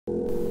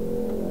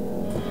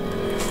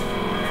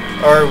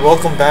Alright,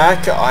 welcome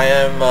back. I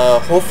am,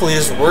 hopefully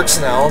this works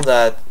now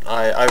that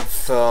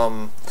I've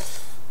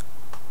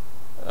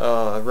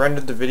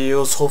rendered the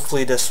videos.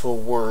 Hopefully this will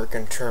work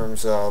in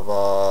terms of,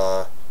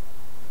 on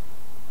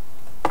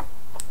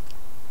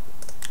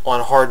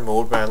hard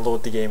mode when I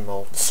load the game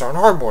mode. So on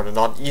hard mode and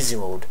not easy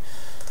mode.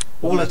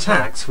 All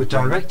attacks were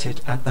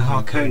directed at the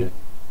Harkonnen.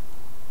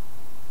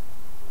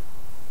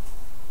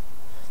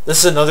 This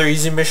is another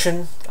easy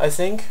mission, I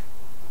think.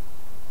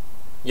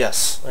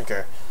 Yes,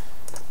 okay.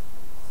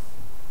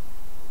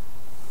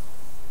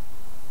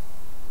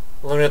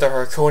 Eliminate the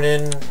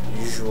Harkonnen,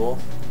 usual.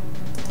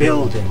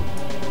 Building.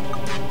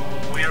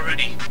 We are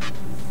ready.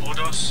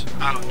 Ordos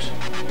out.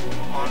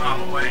 On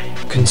our way.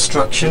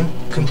 Construction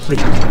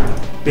complete.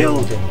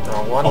 Building.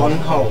 Wrong one? On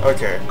hold.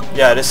 Okay.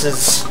 Yeah, this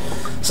is...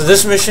 So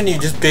this mission, you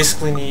just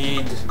basically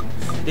need...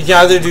 You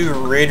can either do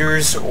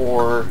raiders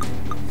or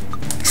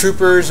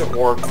troopers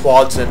or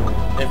quads and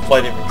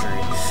in-flight infantry.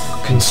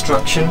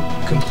 Construction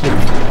complete.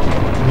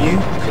 New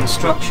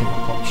construction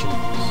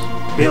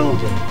options.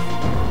 Building.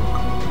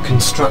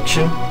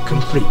 Construction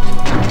complete.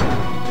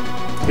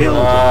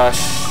 Building.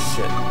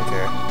 Shit.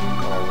 Okay.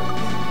 Whatever.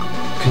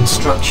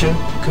 Construction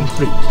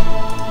complete.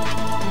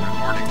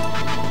 Reporting.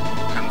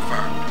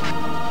 Confirmed.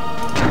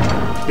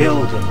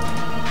 Building.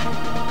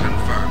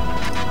 Confirmed.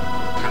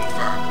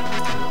 Confirmed.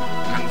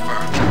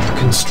 Confirmed.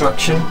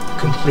 Construction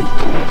complete.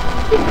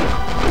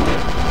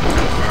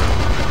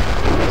 Confirmed.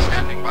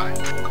 Standing by.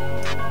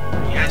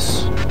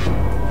 Yes.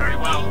 Very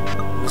well.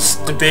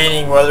 Just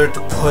debating whether to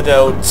put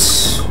out...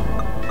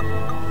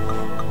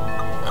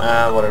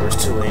 whatever,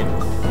 it's too late.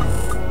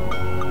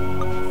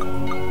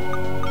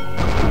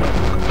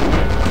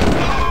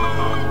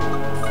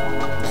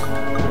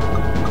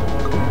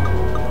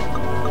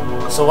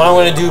 So what I'm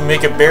going to do,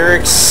 make a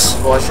barracks.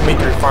 Well, I should make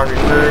the refinery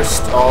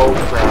first. Oh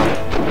crap.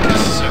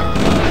 Yes, sir.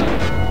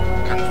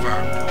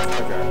 Confirmed.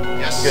 Okay.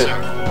 Yes, Good. sir.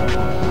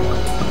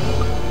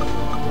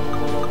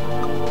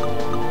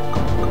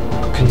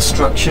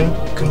 Construction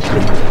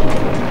complete.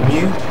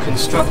 New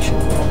construction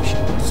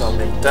options. So I'll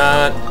make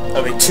that.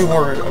 I'll make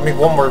I'll make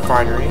one more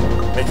refinery.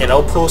 Make an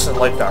outpost and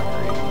light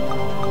factory.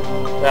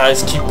 Then I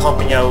just keep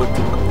pumping out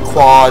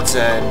quads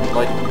and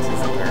light infantry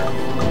from there.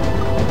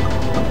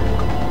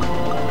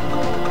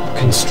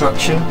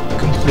 Construction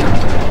complete.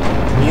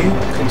 New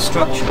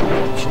construction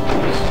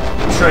options.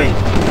 Train.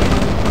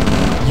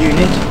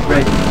 Unit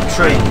ready.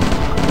 Train.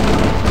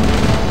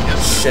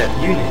 Yes, Shit.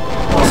 Unit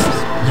lost.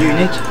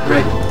 Unit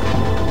ready.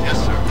 yes,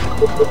 sir.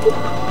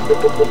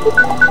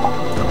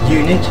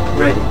 Unit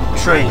ready.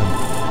 Train.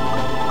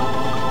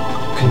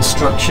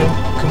 Construction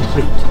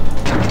complete.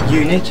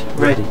 Unit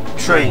ready.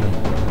 Training.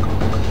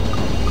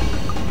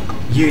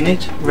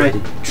 Unit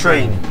ready.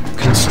 Training.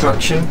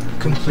 Construction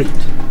complete.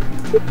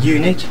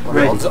 Unit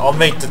ready. I'll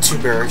make the two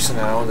barracks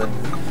now, then.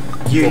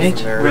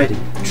 Unit ready.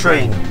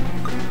 Training.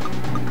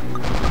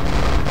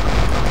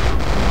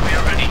 We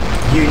are ready.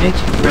 Unit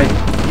ready.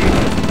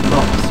 Unit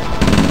lost.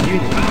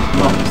 Unit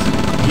lost.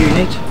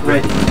 Unit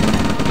ready.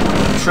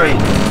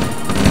 Training.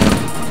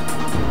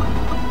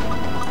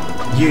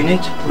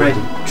 Unit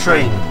ready.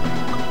 Training.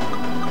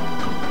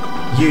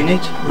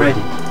 Unit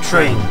ready.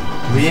 Training.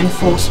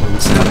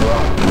 Reinforcements have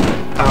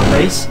arrived. Our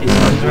base is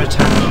under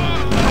attack.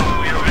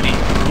 We are ready.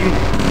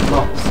 Unit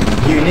lost.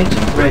 Unit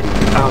ready.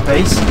 Our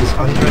base is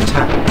under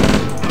attack.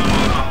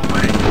 On our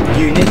way.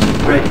 Unit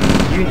ready.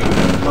 Unit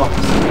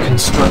lost.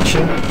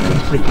 Construction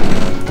complete.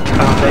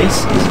 Our base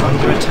is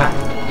under attack.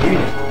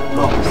 Unit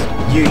lost.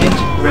 Unit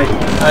ready.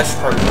 I should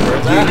probably wear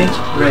that. Unit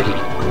ready.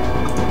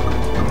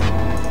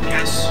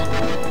 Yes.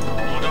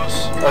 Ordos.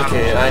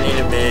 Okay, I need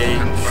to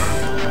make...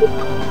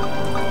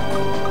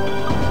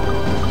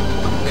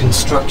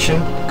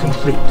 Construction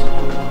complete.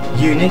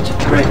 Unit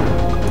ready.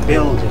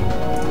 Building.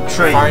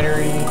 Train.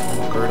 refinery,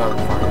 or not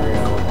refinery,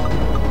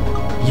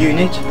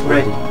 Unit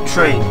ready.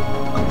 Train.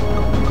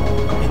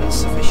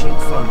 Insufficient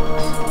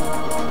funds.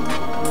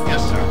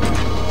 Yes, sir.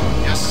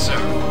 Yes, sir.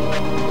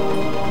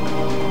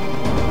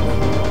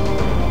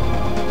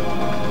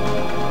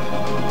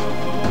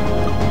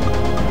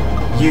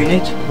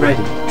 Unit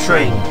ready.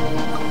 Train.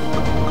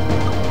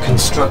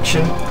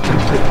 Construction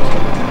complete.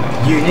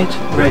 Unit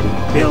ready.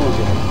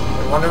 Building.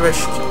 I wonder if I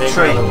should make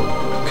Train.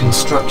 another-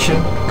 Construction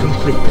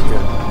complete.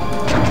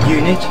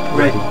 Unit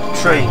ready.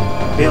 Train.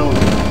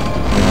 Building.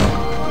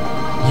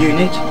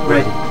 Unit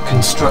ready.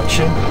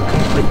 Construction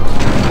complete.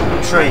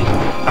 Train.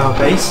 Our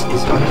base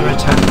is under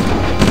attack.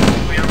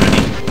 We are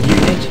ready.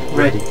 Unit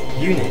ready.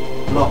 Unit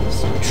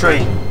lost.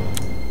 Train.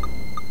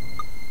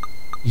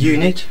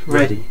 Unit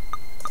ready.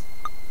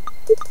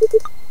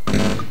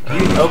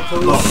 Unit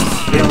Outpost.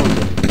 lost.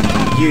 Building.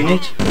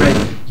 Unit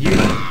ready.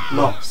 Unit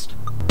lost.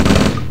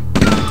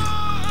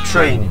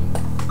 Training.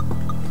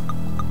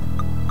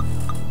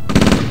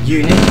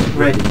 Unit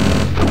ready.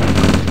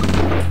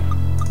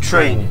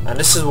 Training. And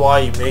this is why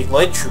you make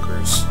light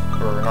troopers.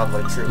 Or not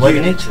light troopers, light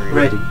Unit infantry.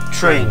 ready.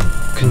 Training.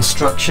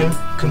 Construction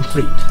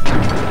complete.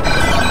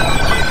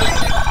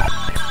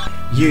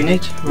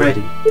 Unit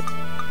ready.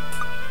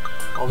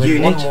 I'll make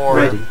Unit one more.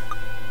 ready.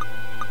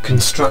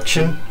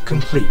 Construction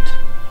complete.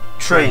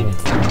 Training.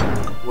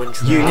 Wind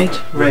trap.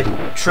 Unit ready.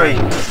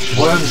 Training.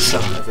 Worm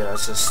sum. Okay,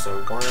 that's just a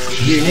worm.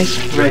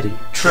 Unit ready.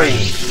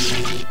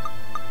 Training.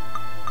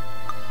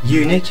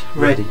 Unit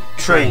ready.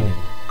 Training.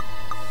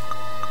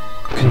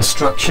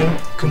 Construction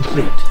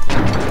complete.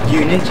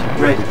 Unit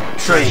ready.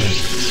 Training.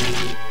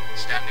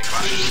 Standing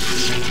by.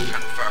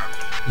 Confirmed.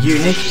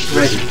 Unit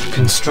ready.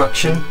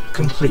 Construction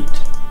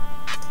complete.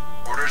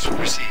 Orders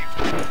received.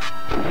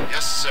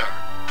 Yes, sir.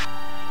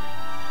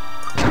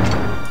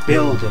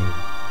 Building.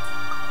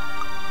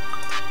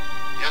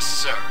 Yes,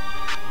 sir.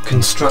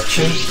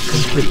 Construction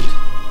complete.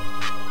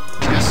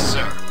 Yes,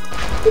 sir.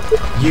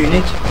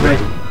 Unit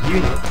ready.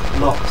 Unit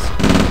lost.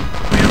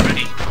 We are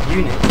ready.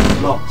 Unit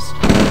lost.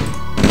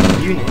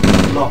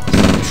 Unit lost.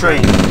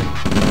 Training.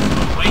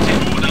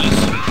 Awaiting orders.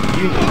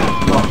 Unit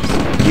lost.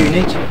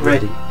 Unit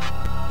ready.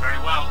 Very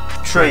well.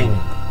 Training.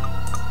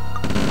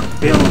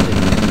 Building.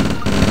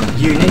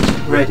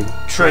 Unit ready.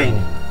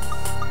 Training.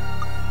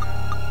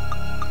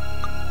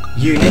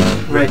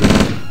 Unit ready.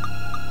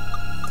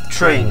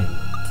 Training.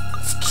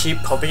 Keep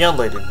pumping out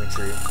light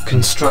infantry.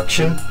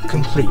 Construction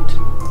complete.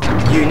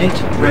 Unit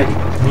ready.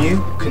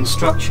 New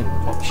construction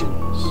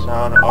options.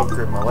 Now I'm gonna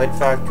upgrade my light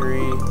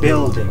factory.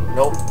 Building.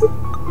 Nope.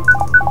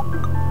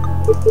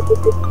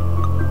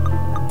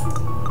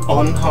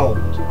 On hold.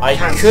 I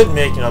Cancel. could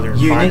make another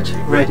Unit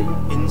refinery. ready.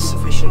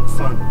 Insufficient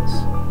funds.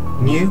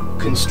 New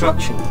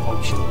construction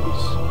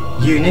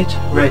options. Unit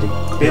ready.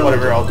 Building.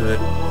 Whatever, I'll do it.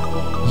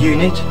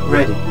 Unit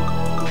ready.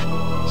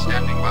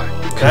 Standing by.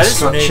 Can I just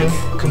Construction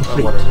make...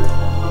 complete. whatever.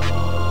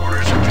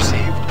 Orders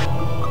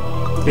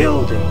received.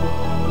 Building.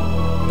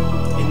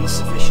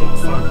 Insufficient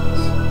funds.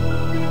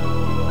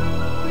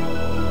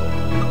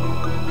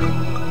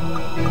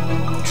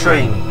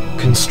 Training.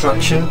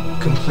 Construction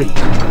complete.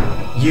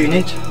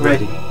 Unit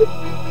ready.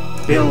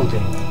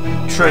 Building.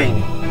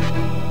 Training.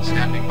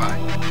 Standing by.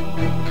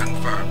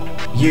 Confirmed.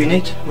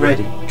 Unit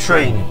ready.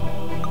 Training.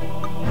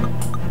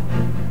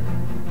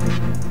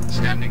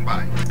 Standing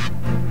by.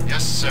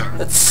 Yes, sir.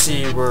 Let's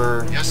see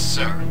where... Yes,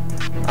 sir.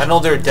 I know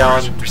they're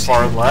down Orders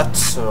far received. left,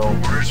 so...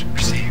 Orders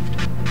received.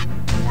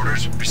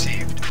 Orders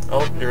received.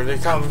 Oh, here they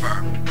come.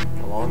 Confirmed.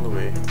 Along the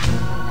way.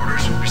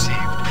 Orders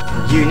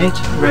received. Unit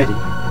ready.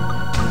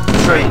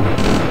 Training.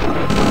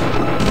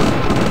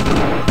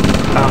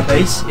 Our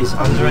base is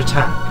under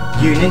attack.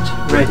 Unit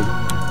ready.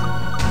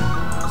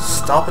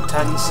 Stop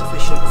attacking.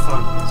 Insufficient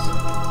funds.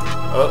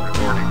 Oh,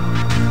 Reporting.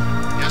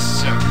 Yes,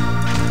 sir.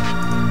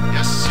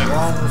 Yes, sir.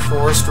 run,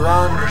 Forrest,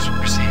 run. Orders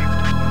received.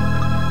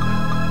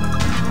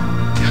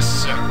 Yes,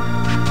 sir.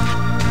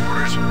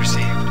 Orders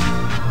received.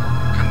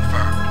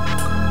 Confirmed.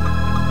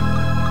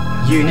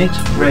 Unit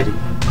ready.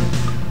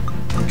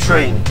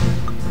 Training.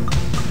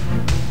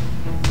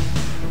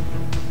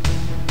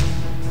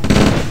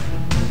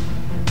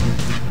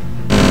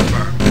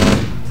 Confirmed.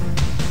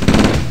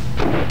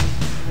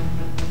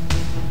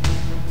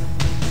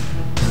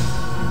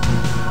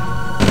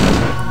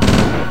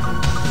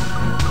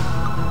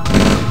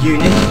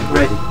 Unit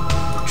ready.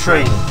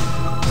 Training.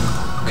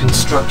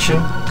 Construction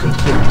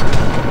complete.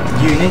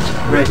 Unit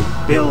ready.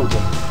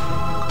 Building.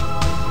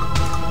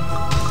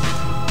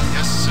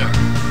 Yes, sir.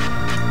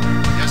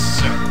 Yes,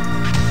 sir.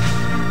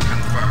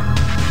 Confirmed.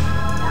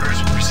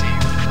 Orders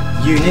received.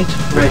 Unit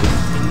ready.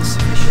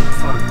 Insufficient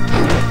funds.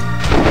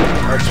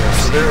 Okay,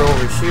 so they're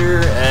over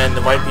here, and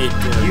there might be a...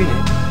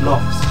 Unit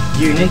lost.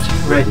 Unit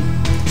ready.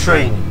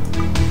 Training.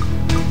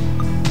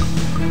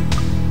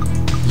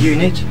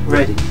 Unit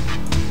ready.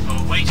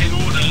 Awaiting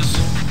orders.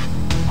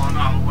 On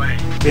our way.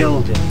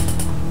 Building.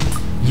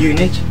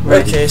 Unit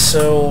ready. Okay,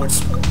 so... It's...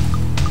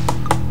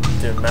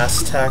 do a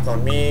mass attack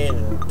on me,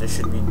 and they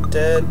should be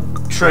dead.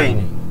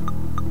 Training.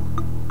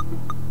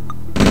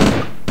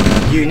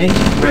 Unit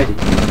ready.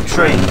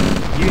 Training.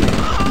 Unit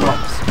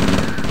lost.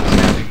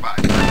 Standing by.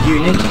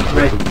 Unit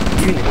ready.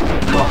 Unit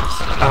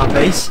lost. Our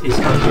base is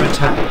under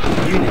attack.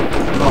 Unit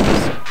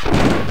lost.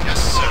 Yes,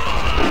 sir.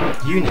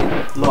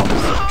 Unit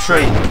lost.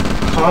 Training.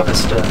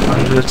 Harvester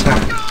under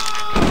attack.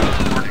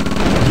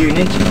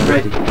 Unit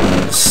ready.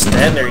 Just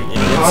stand there, you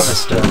idiots.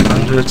 Harvester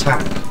under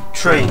attack.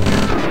 Training.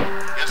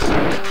 Yes, sir.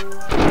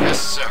 Yes,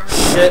 sir.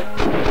 Shit.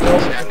 No,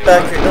 get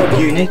back here. No, no.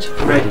 Unit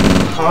ready.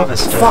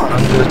 Harvester Fuck.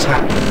 under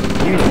attack.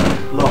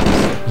 Unit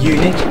lost.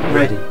 Unit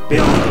ready.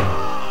 Building.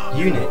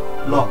 Unit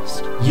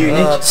lost.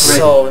 Unit ready.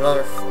 So,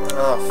 another...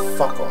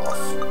 fuck off.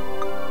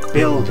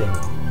 Building.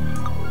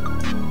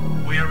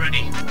 We are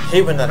ready. I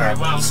hate when that Very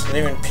happens. well. I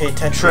don't even pay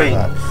attention Train. to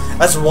that.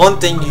 That's one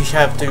thing you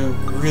have to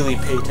really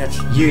pay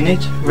attention to.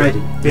 Unit ready.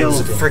 It's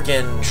Building.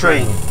 freaking...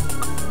 Training.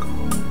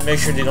 Make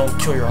sure they don't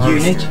kill your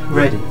harvester. Unit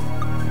ready.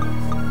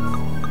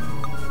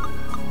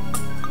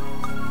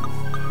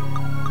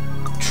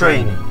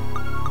 Training.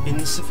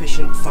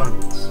 Insufficient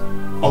funds.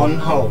 On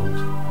hold.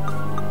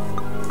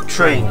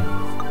 Training.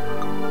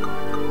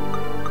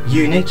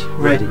 Unit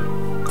ready.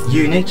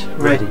 Unit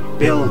ready.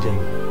 Building.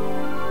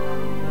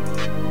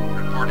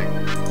 Reporting.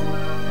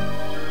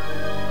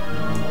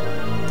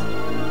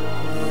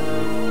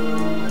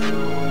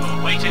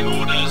 Awaiting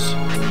orders.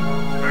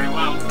 Very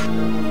well.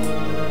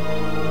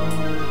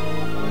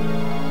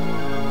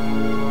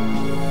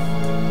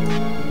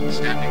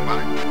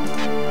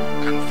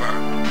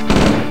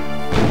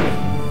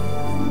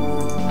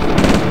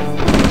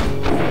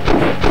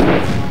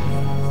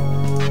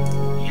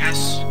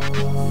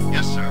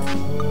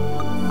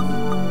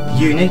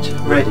 Unit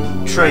ready.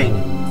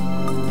 Training.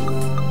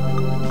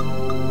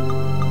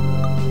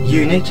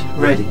 Unit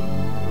ready.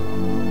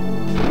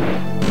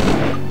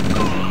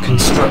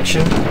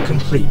 Construction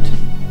complete.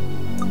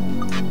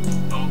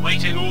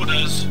 Awaiting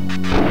orders.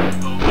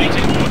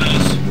 Awaiting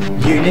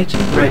orders. Unit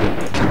ready.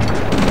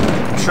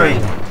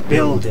 Training.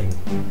 Building.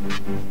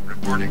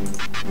 Reporting.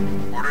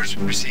 Orders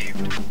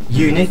received.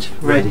 Unit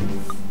ready.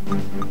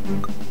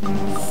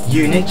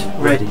 Unit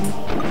ready.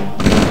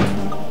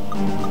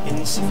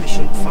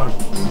 Insufficient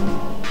funds.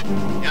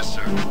 Yes,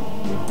 sir.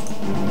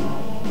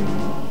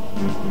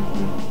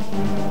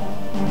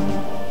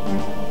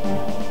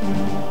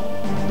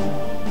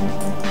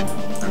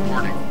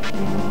 Reporting.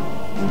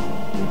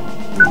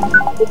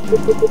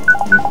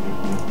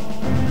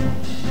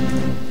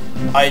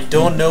 I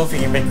don't know if you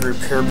can make a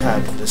repair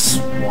pad in this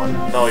one.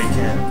 No, you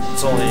can't.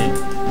 It's only...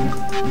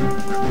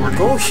 Reporting.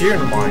 Go here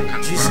in mine.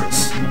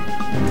 Jesus.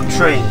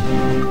 Training.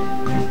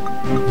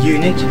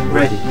 Unit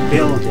ready.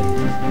 Building.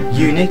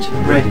 Unit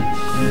ready.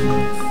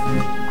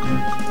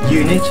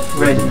 Unit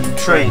ready.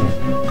 Training.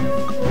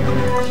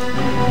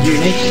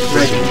 Unit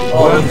ready.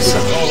 Oh, Work look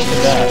site.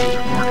 at that.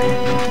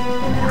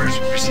 Reporting. Orders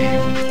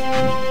received.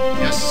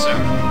 Yes, sir.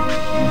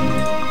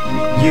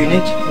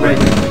 Unit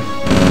ready.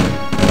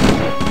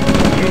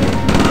 Unit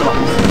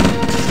lost.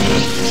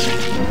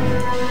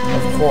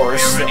 Of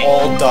course, they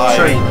all died.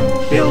 Training.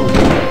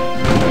 Building.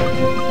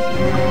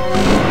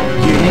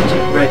 Unit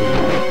ready.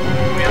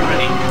 We are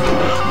ready.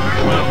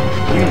 Very well.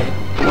 Unit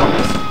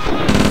lost.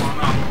 On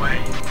our way.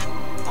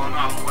 On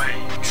our way.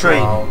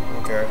 Training. Wow,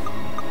 okay.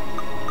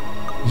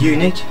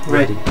 Unit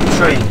ready.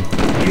 Training.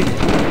 Unit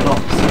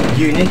lost.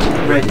 Unit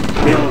ready.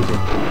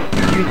 Building.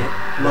 Unit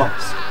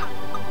lost.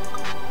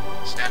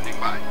 Standing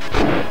by.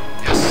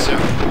 Yes, sir.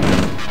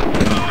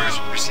 Orders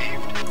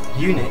received.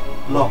 Unit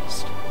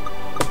lost.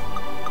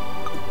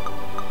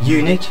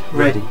 Unit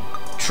ready.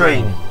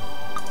 Training.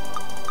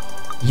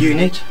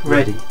 Unit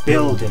ready.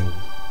 Building.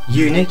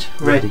 Unit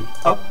ready.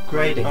 I'm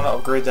Upgrading. gonna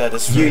upgrade that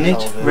as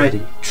Unit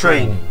ready.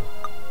 Training.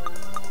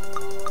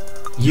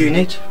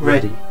 Unit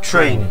ready.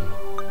 Training.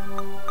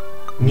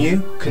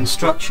 New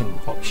construction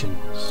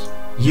options.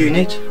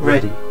 Unit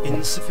ready.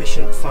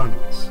 Insufficient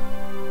funds.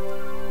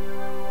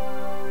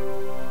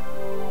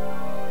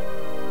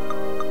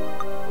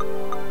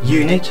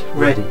 Unit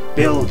ready.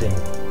 Building.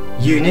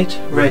 Unit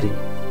ready.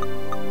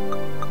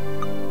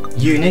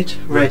 Unit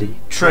ready.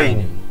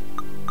 Training.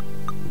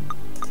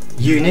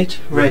 Unit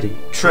ready.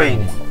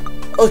 Training.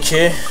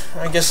 Okay,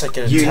 I guess I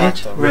can attack Unit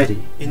them.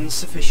 ready.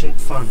 Insufficient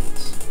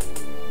funds.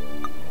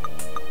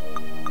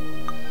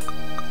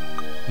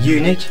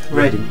 Unit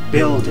ready.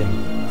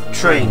 Building.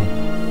 Training.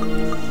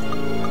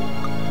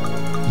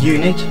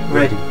 Unit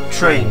ready.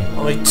 Training.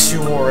 Only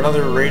two more.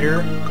 Another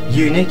raider.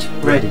 Unit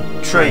ready.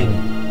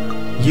 Training.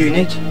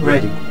 Unit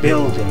ready.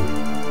 Building.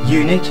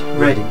 Unit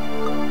ready.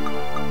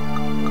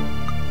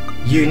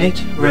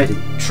 Unit ready.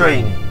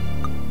 Training.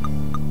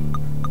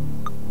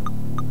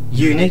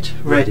 Unit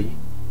ready.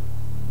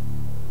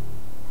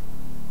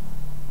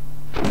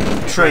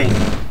 Training.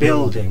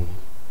 Building.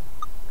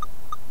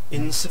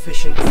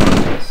 Insufficient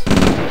funds.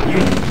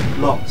 Unit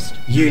lost.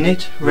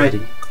 Unit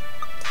ready.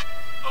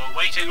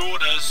 Awaiting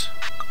orders.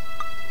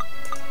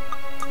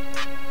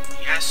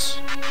 Yes.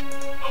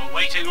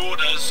 Awaiting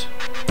orders.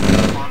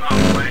 On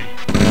our way.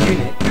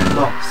 Unit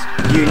lost.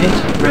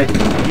 Unit ready.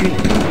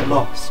 Unit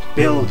lost.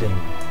 Building.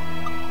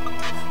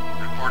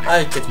 Reporting.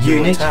 I could do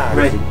Unit attack.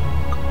 ready.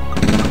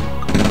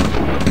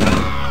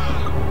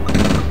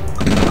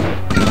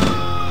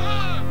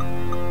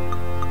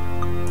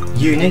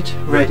 Unit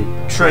ready.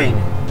 Training.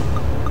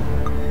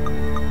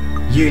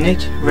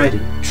 Unit ready.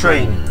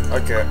 Training.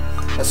 Okay,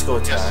 let's go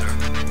Yes, attack.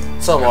 sir.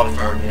 It's a lot of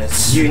more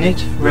units.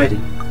 Unit ready.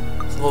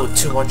 It's a little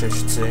too much, I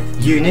should say.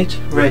 Unit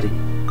ready.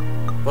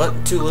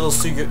 But too little,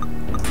 too good.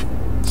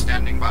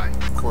 Standing by.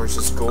 Of course,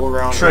 just go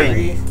around.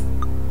 Training.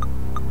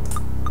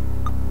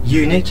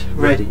 Unit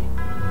ready.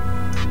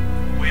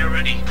 We are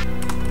ready.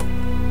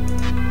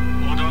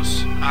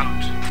 Ordos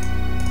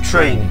out.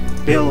 Training.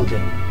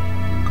 Building.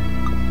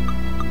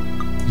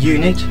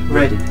 Unit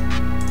ready.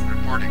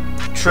 Reporting.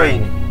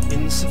 Training.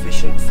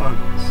 Insufficient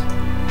funds.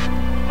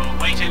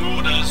 Awaiting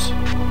orders.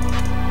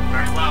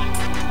 Very well.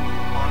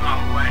 On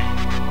our way.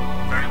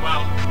 Very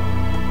well.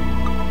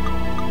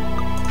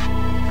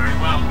 Very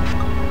well.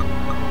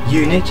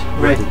 Unit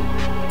ready.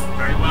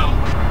 Very well.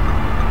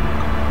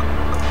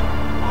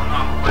 On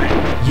our way.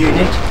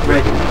 Unit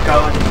ready.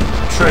 Guarding.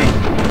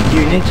 Training.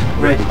 Unit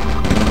ready.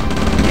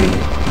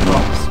 Unit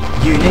lost.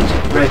 Unit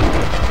ready.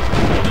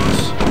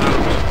 Ordos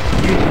out.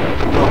 Unit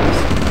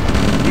lost.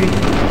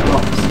 Unit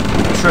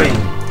lost.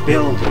 Training.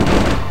 Building.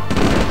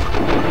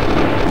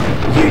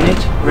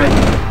 Unit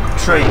ready.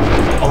 Training.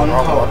 On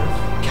Wrong hold.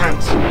 one.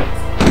 Cancel.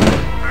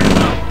 Very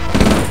well.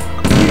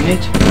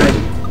 Unit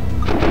ready.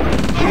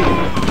 Unit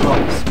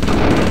lost.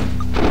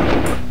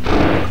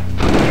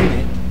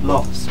 Unit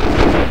lost.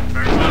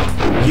 Very well.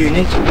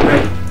 Unit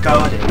ready.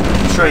 Guarding.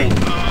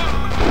 Training.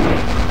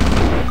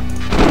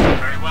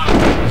 Very well.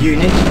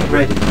 Unit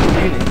ready.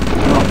 Unit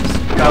lost.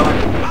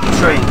 Guarding.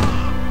 Training.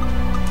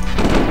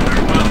 Very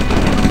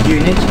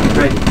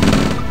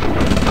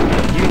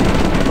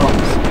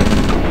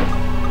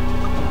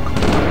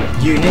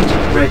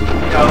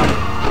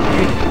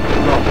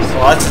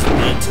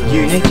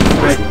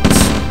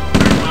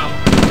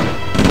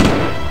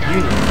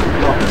Unit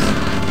lost.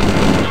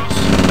 Ordos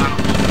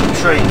out.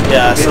 Train.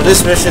 Yeah, so build.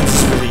 this mission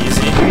is really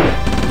easy. Unit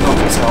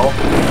lost. So, On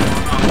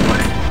our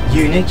way.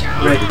 Unit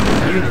ready.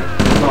 Unit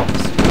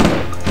lost.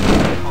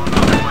 On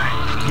our way.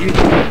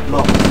 Unit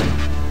lost.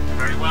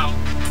 Very well.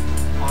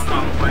 On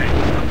our way.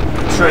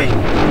 Train.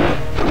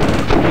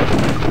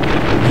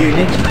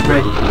 Unit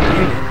ready.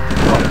 Unit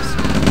lost.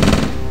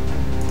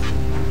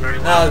 Very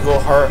now well. I'll go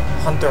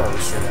hunt the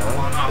harvester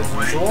now, as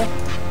usual.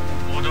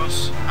 Ordos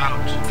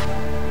out.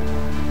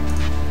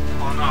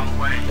 On our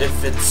way.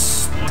 If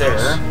it's Ordos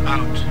there.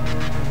 out.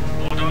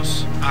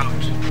 Ordos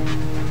out.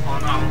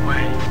 On our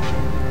way.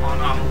 On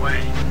our way.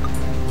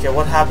 Okay,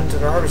 what happened to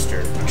the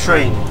harvester?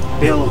 Train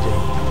building.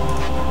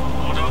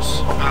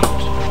 Ordos out.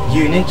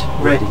 Unit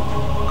ready.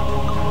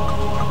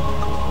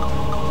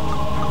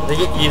 Did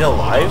they get eaten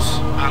alive?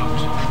 Ordos out.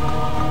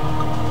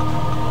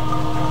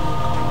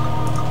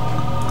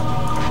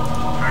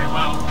 Very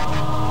well.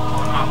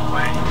 On our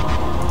way.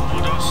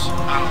 Ordos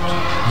out.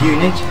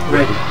 Unit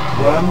ready.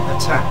 Worm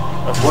attack.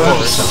 Of Worm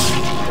course.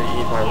 assigned. They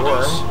eat my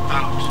Ordos worm.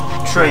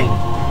 out. Train.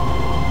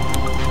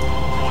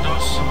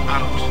 Ordos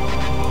out.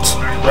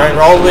 Very well. Right,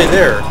 we're all the way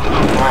there.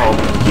 Wow.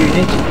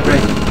 Unit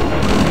ready.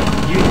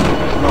 Unit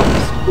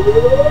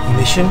lost.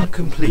 Mission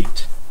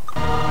complete.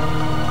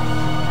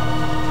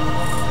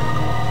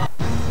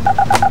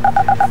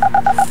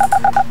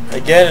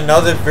 Again,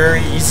 another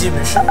very easy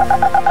mission.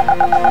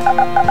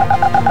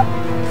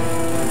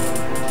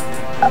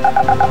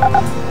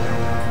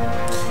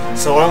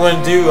 So what I'm going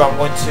to do, I'm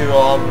going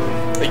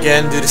to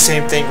again do the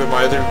same thing, but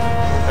my other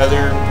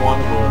one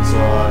was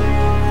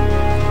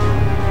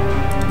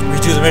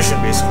redo the mission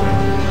basically.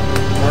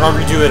 Or not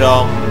redo it,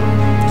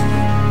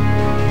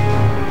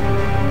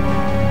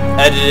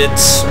 edit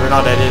it, or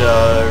not edit,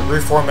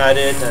 reformat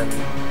it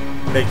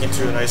and make it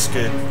into a nice,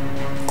 good,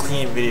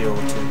 clean video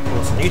to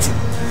post on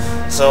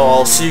YouTube. So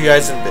I'll see you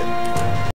guys in a bit.